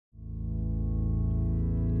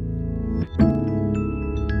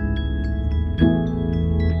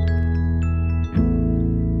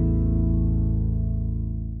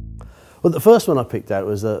Well, the first one I picked out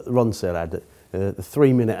was the Ronseal ad, the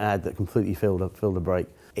 3-minute ad that completely filled a break.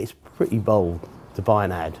 It's pretty bold to buy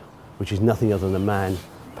an ad, which is nothing other than a man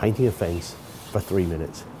painting a fence for 3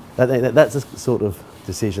 minutes. That's a sort of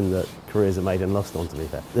decision that careers are made and lost on, to be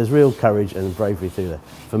fair. There's real courage and bravery through there.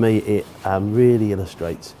 For me, it really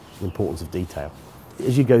illustrates the importance of detail.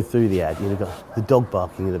 As you go through the ad, you've got the dog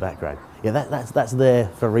barking in the background. Yeah, that's there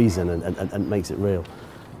for a reason and makes it real.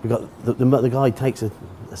 You've got the guy takes a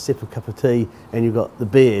sip of cup of tea, and you've got the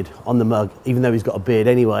beard on the mug, even though he's got a beard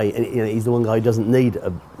anyway, and he's the one guy who doesn't need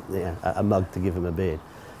a mug to give him a beard.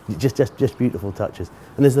 Just beautiful touches.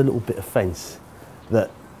 And there's a little bit of fence that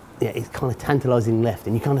it's kind of tantalising left,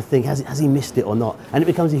 and you kind of think, has he missed it or not? And it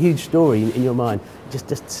becomes a huge story in your mind.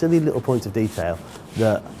 Just silly little points of detail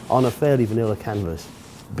that, on a fairly vanilla canvas,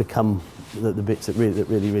 become the bits that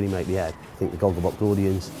really make the ad. I think the Gogglebox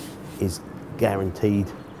audience is guaranteed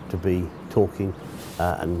to be talking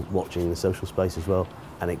and watching the social space as well,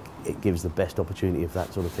 and it gives the best opportunity of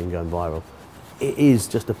that sort of thing going viral. It is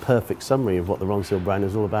just a perfect summary of what the Ronseal brand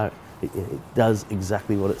is all about. It does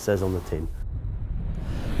exactly what it says on the tin.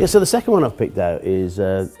 Yeah, so the second one I've picked out is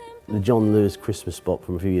the John Lewis Christmas spot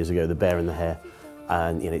from a few years ago, The Bear and the Hare,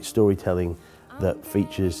 and it's storytelling that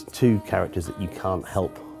features two characters that you can't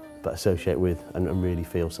help but associate with and really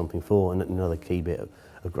feel something for, and another key bit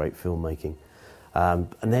of great filmmaking.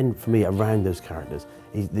 And then for me, around those characters,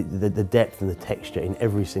 the depth and the texture in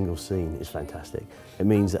every single scene is fantastic. It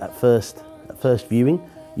means that at first viewing,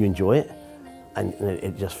 you enjoy it, and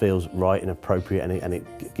it just feels right and appropriate, and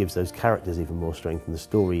it gives those characters even more strength and the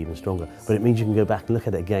story even stronger. But it means you can go back and look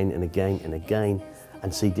at it again and again and again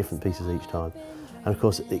and see different pieces each time. And of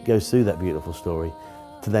course, it goes through that beautiful story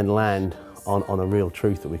to then land on a real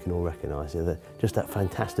truth that we can all recognise. Just that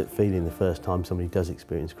fantastic feeling the first time somebody does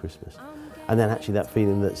experience Christmas. And then actually that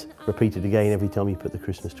feeling that's repeated again every time you put the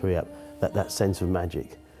Christmas tree up, that sense of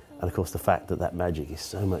magic. And of course the fact that magic is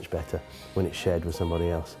so much better when it's shared with somebody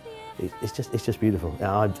else. It's just beautiful.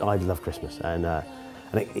 I love Christmas, and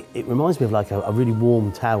it reminds me of like a really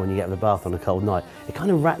warm towel when you get out of the bath on a cold night. It kind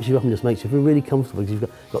of wraps you up and just makes you feel really comfortable, because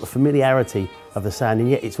you've got the familiarity of the sound, and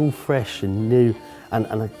yet it's all fresh and new, and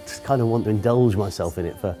I just kind of want to indulge myself in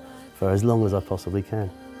it for as long as I possibly can.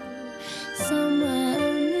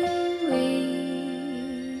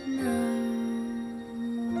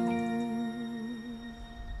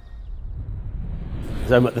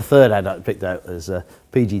 So the third ad I picked out was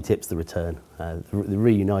PG Tips The Return, the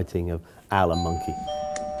reuniting of Al and Monkey.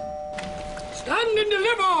 Stand and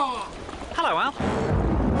deliver! Hello, Al.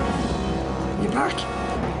 You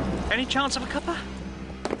back? Any chance of a cuppa?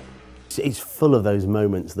 It's full of those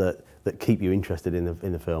moments that keep you interested in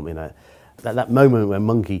the film. That moment where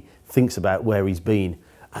Monkey thinks about where he's been,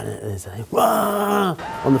 and there's a "Wah!"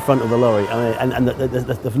 on the front of the lorry, and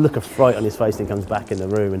the look of fright on his face, and he comes back in the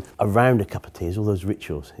room, and around a cup of tea is all those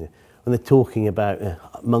rituals. When they're talking about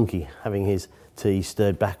Monkey having his tea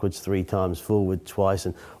stirred backwards 3 times, forward twice,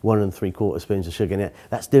 and 1 3/4 spoons of sugar in it,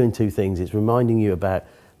 that's doing 2 things. It's reminding you about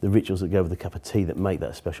the rituals that go with the cup of tea that make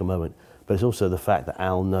that a special moment, but it's also the fact that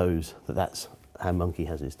Al knows that that's how Monkey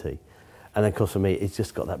has his tea. And then, of course, for me, it's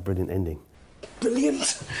just got that brilliant ending.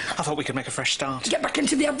 Brilliant. I thought we could make a fresh start. Get back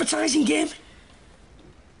into the advertising game.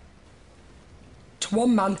 To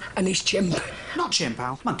one man and his chimp. Not chimp,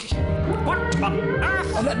 Al. Monkey. What on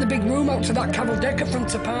earth? I let the big room out to that cavaldecker from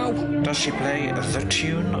Tapau. Does she play the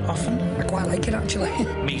tune often? I quite like it, actually.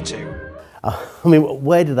 Me too. I mean,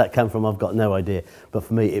 where did that come from? I've got no idea. But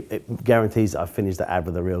for me, it guarantees that I've finished the ad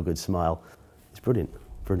with a real good smile. It's brilliant,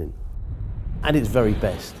 brilliant. At its very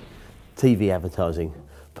best, TV advertising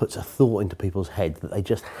puts a thought into people's heads that they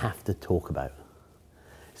just have to talk about.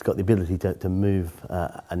 It's got the ability to move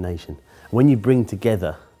a nation. When you bring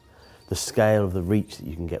together the scale of the reach that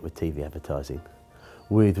you can get with TV advertising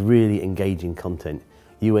with really engaging content,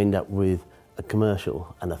 you end up with a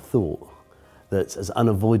commercial and a thought that's as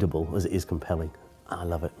unavoidable as it is compelling. I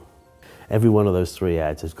love it. Every one of those 3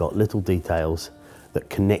 ads has got little details that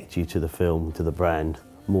connect you to the film, to the brand,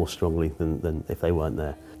 more strongly than if they weren't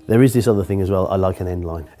there. There is this other thing as well, I like an end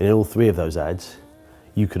line. In all 3 of those ads,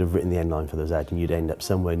 you could have written the end line for those ads and you'd end up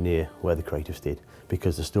somewhere near where the creatives did,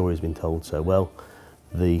 because the story has been told so well.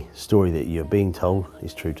 The story that you're being told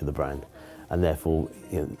is true to the brand, and therefore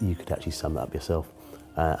you could actually sum that up yourself.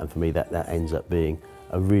 And for me, that ends up being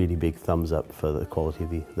a really big thumbs up for the quality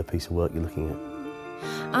of the piece of work you're looking at.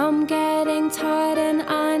 I'm getting tired and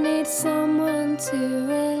I need someone to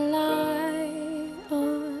rely